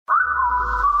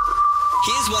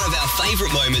Here's one of our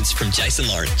favourite moments from Jason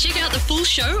Lauren. Check out the full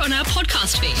show on our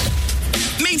podcast feed.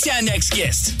 Meet our next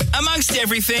guest. Amongst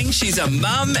everything, she's a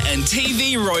mum and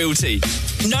TV royalty.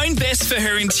 Known best for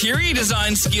her interior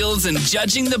design skills and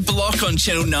judging the block on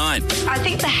Channel 9. I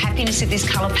think the happiness of this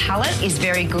colour palette is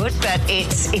very good, but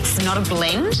it's not a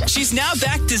blend. She's now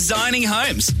back designing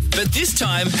homes, but this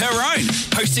time her own,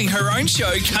 hosting her own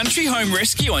show, Country Home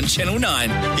Rescue on Channel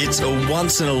 9. It's a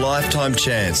once-in-a-lifetime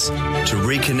chance to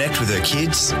reconnect with her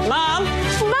kids. Mum,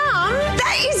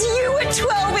 that is you at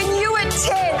 12 and you at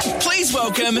 10. Please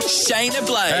welcome Shaynna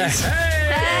Blaze.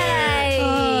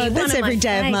 That's every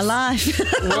day of my life.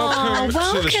 Welcome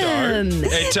to the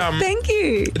show. Thank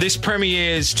you. This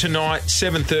premieres tonight,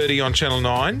 7:30 on Channel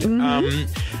 9.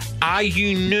 Are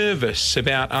you nervous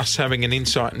about us having an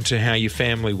insight into how your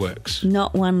family works?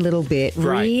 Not one little bit.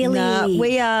 Right. Really? No,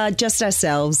 we are just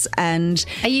ourselves and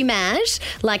Are you mad,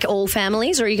 like all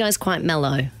families, or are you guys quite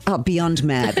mellow? beyond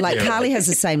mad. Like Carly has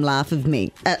the same laugh as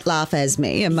me,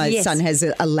 and my Yes. son has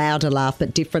a louder laugh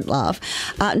but different laugh.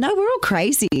 No, we're all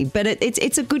crazy, but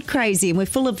it's a good crazy, and we're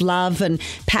full of love and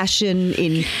passion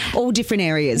in all different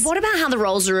areas. What about how the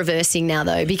roles are reversing now,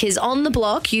 though? Because on the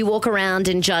block, you walk around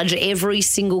and judge every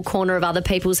single corner of other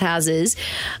people's houses.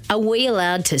 Are we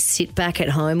allowed to sit back at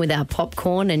home with our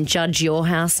popcorn and judge your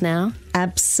house now?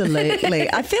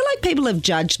 Absolutely. I feel like people have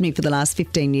judged me for the last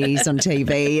 15 years on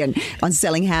TV and on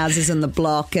selling houses on the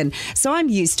block, and so I'm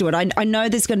used to it. I know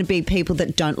there's going to be people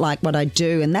that don't like what I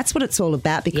do, and that's what it's all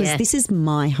about, because this is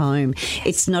my home.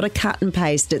 It's not a cut and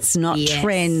paste. It's not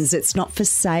trends. It's not for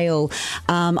sale.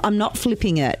 I'm not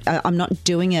flipping it. I'm not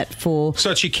doing it for...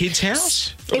 So it's your kid's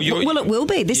house? Well, it will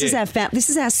be. This is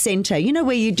our centre. You know,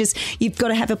 where you've got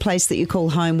to have a place that you call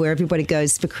home, where everybody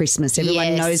goes for Christmas.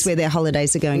 Everyone knows where their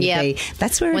holidays are going to be.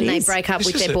 That's where when it is. When they break up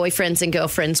with their boyfriends and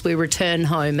girlfriends, we return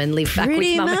home and live back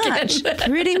with mum again.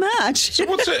 Pretty much. So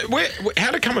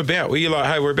how'd it come about? Were you like,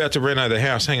 hey, we're about to reno the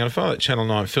house. Hang on, if I let Channel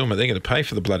 9 film it, they're going to pay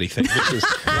for the bloody thing.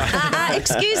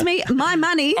 Excuse me, my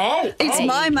money. It's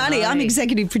my money. I'm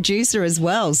executive producer as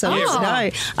well. So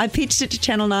no, I pitched it to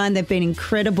Channel 9. They've been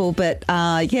incredible, but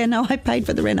I paid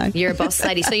for the reno. You're a boss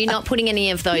lady. So you're not putting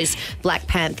any of those Black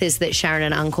Panthers that Sharon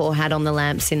and Uncle had on the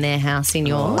lamps in their house in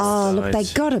yours? Oh, look, they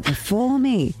got it before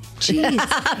me.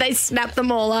 Jeez. They snapped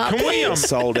them all up. Can we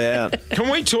sold out? Can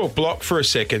we talk block for a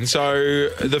second? So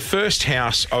the first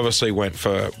house obviously went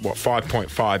for what,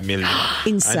 5.5 million.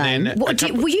 Insane. And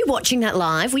then were you watching that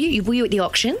live? Were you at the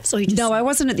auctions? Or you just, no, I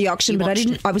wasn't at the auction, but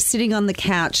I was sitting on the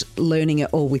couch learning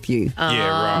it all with you. Yeah,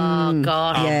 right. Oh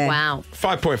God! Yeah. Wow.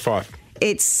 5.5.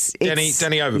 It's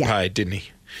Danny overpaid, didn't he?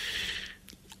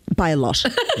 By a lot.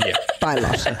 Yeah. By a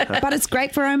lot. But it's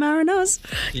great for Omar and Oz.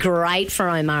 Great for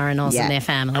Omar and Oz and their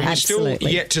family. And we're Absolutely. still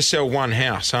yet to sell one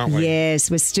house, aren't we? Yes,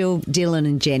 we're still Dylan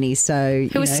and Jenny. So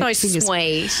Who was so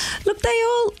sweet. Look,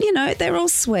 they're all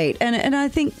sweet, and I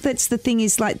think that's the thing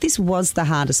is, like, this was the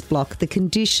hardest block. The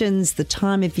conditions, the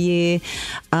time of year,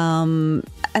 and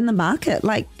the market.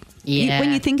 Like,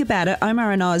 when you think about it,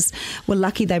 Omar and Oz were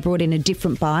lucky they brought in a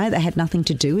different buyer that had nothing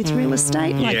to do with real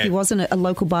estate. Like, he wasn't a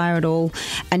local buyer at all.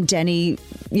 And Danny,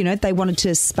 they wanted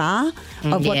to spar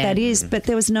of what that is, but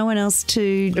there was no one else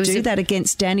to do that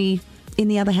against Danny in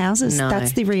the other houses. No.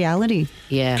 That's the reality.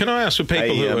 Yeah. Can I ask for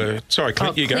people who are... Sorry,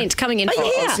 Clint, you go. Clint coming in. Oh,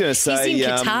 yeah. I was going to say... He's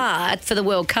in Qatar for the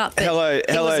World Cup. Hello,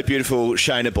 beautiful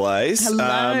Shaynna Blaze.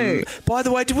 Hello. By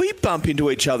the way, did we bump into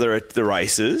each other at the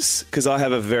races? Because I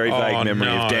have a very vague memory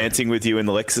of dancing with you in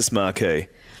the Lexus Marquee.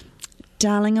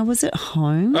 Darling, I was at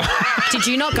home. Did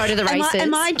you not go to the races?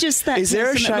 Am I just that? Is there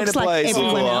a person that looks Shaynna Blaze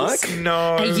everyone else? like?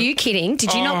 No. Are you kidding?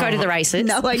 Did you not go to the races?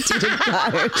 No, I didn't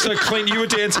go. So, Clint, you were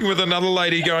dancing with another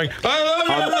lady going,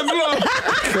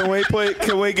 Can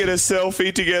we get a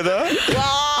selfie together?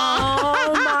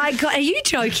 Oh my God! Are you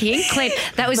joking, Clint?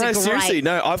 That was a great. Seriously,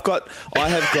 no. I have got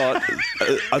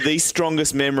the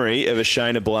strongest memory of a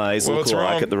Shaynna Blaze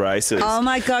lookalike at the races. Oh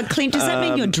my God, Clint! Does that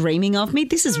mean you're dreaming of me?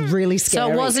 This is really scary.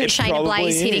 So it wasn't Shaynna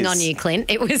Blaze hitting is. on you, Clint.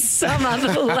 It was some other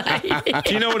lady.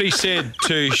 Do you know what he said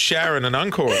to Sharon and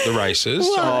Uncle at the races?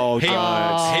 What? He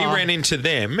ran into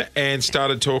them and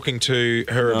started talking to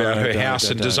her about her house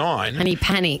and design. And he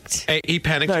panicked. He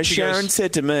panicked. No, and she Sharon goes,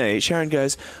 said to me, Sharon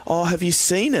goes, "Oh, have you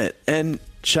seen it?" And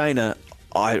Shaynna,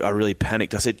 I really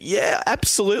panicked. I said, "Yeah,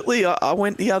 absolutely. I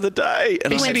went the other day."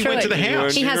 And He said he went to the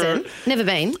house. He hasn't. Never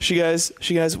been. She goes,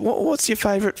 "What's your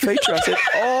favourite feature?" I said,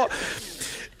 "Oh,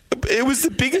 it was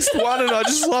the biggest one, and I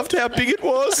just loved how big it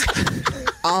was."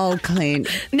 Oh, Clint.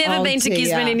 Never been to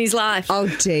Gisborne in his life. Oh,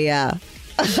 dear.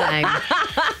 Shame.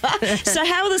 So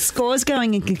how are the scores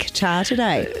going in Qatar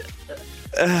today?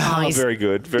 Very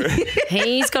good.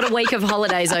 He's got a week of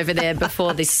holidays over there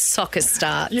before this soccer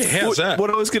starts. Yeah, how's that? What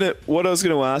I was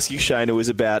gonna ask you, Shaynna, was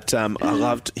about. I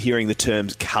loved hearing the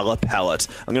terms colour palette.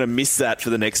 I'm going to miss that for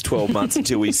the next 12 months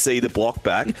until we see the block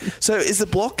back. So, is the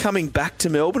block coming back to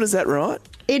Melbourne? Is that right?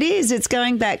 It is. It's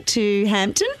going back to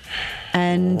Hampton.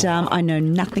 And I know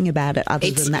nothing about it other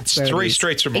than that's where three it is.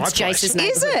 streets from my It's place. Jace's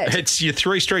Is it? It's your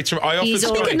 3 streets from. I He's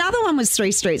offered I think Scotty. another one was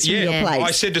 3 streets from your place.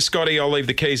 I said to Scotty, I'll leave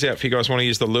the keys out if you guys want to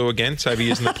use the loo again. Save you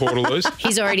using the portaloos.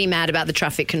 He's already mad about the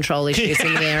traffic control issues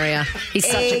in the area. He's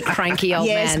such a cranky old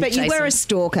yes, man. but you Jason. were a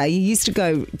stalker. You used to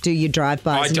go do your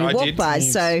drive-bys and your I did.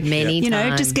 walk-bys. So, Many just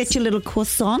times. get your little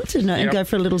croissant and Yep. go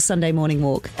for a little Sunday morning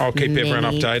walk. I'll keep everyone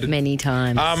updated. Many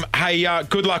times. Hey,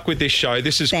 good luck with this show.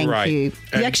 This is Thank great. you.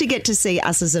 And You actually get to see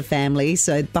us as a family.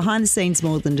 So behind the scenes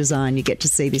more than design, you get to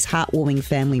see this heartwarming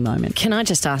family moment. Can I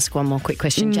just ask one more quick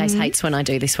question? Jace hates when I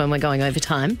do this when we're going over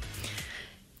time.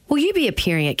 Will you be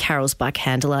appearing at Carol's by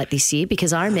candlelight this year?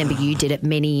 Because I remember you did it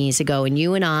many years ago, and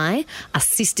you and I are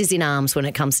sisters in arms when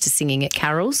it comes to singing at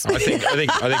Carol's. I think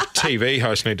TV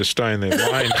hosts need to stay in their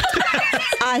lane.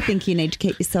 I think you need to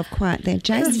keep yourself quiet there,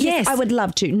 Jace. Yes. I would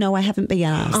love to. No, I haven't been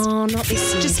asked. Oh, not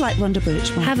this year. Just like Rhonda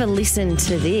Birchmore. Have a listen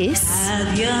to this.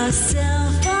 Have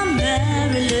yourself a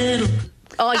merry little.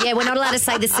 Oh, yeah, we're not allowed to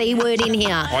say the C word in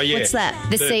here. Oh, yeah. What's that?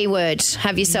 The C word.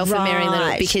 Have yourself a merry little.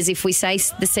 Right. Because if we say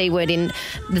the C word in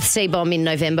the C bomb in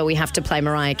November, we have to play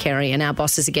Mariah Carey, and our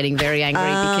bosses are getting very angry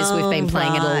because we've been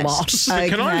playing it a lot. But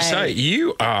can I just say,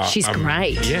 you are... She's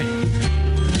great. Yeah.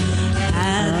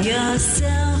 Have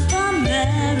yourself a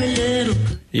merry little.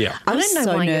 Yeah. I was don't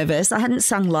know so why you- nervous. I hadn't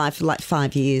sung live for like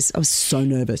 5 years. I was so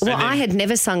nervous. Well, I had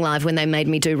never sung live when they made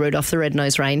me do Rudolph the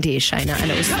Red-Nosed Reindeer, Shaynna,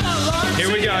 and it was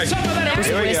Here we go.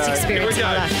 the worst experience of Here we my go.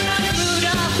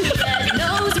 life.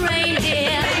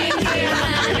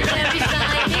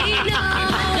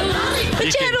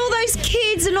 But you had all those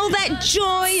kids and all that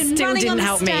joy and Still running didn't on the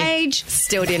help me. stage.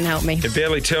 Still didn't help me. Can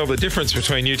barely tell the difference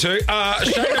between you two.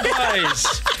 Shaynna Blaze,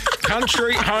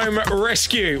 Country Home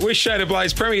Rescue with Shaynna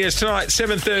Blaze premieres tonight,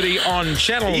 7:30 on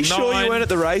Channel 9. Are you sure you weren't at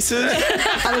the races?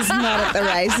 I was not at the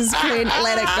races, Clint.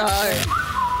 Let it go.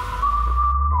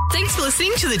 Thanks for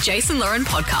listening to the Jason Lauren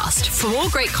podcast. For more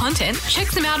great content,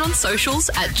 check them out on socials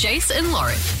at Jason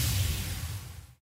Lauren.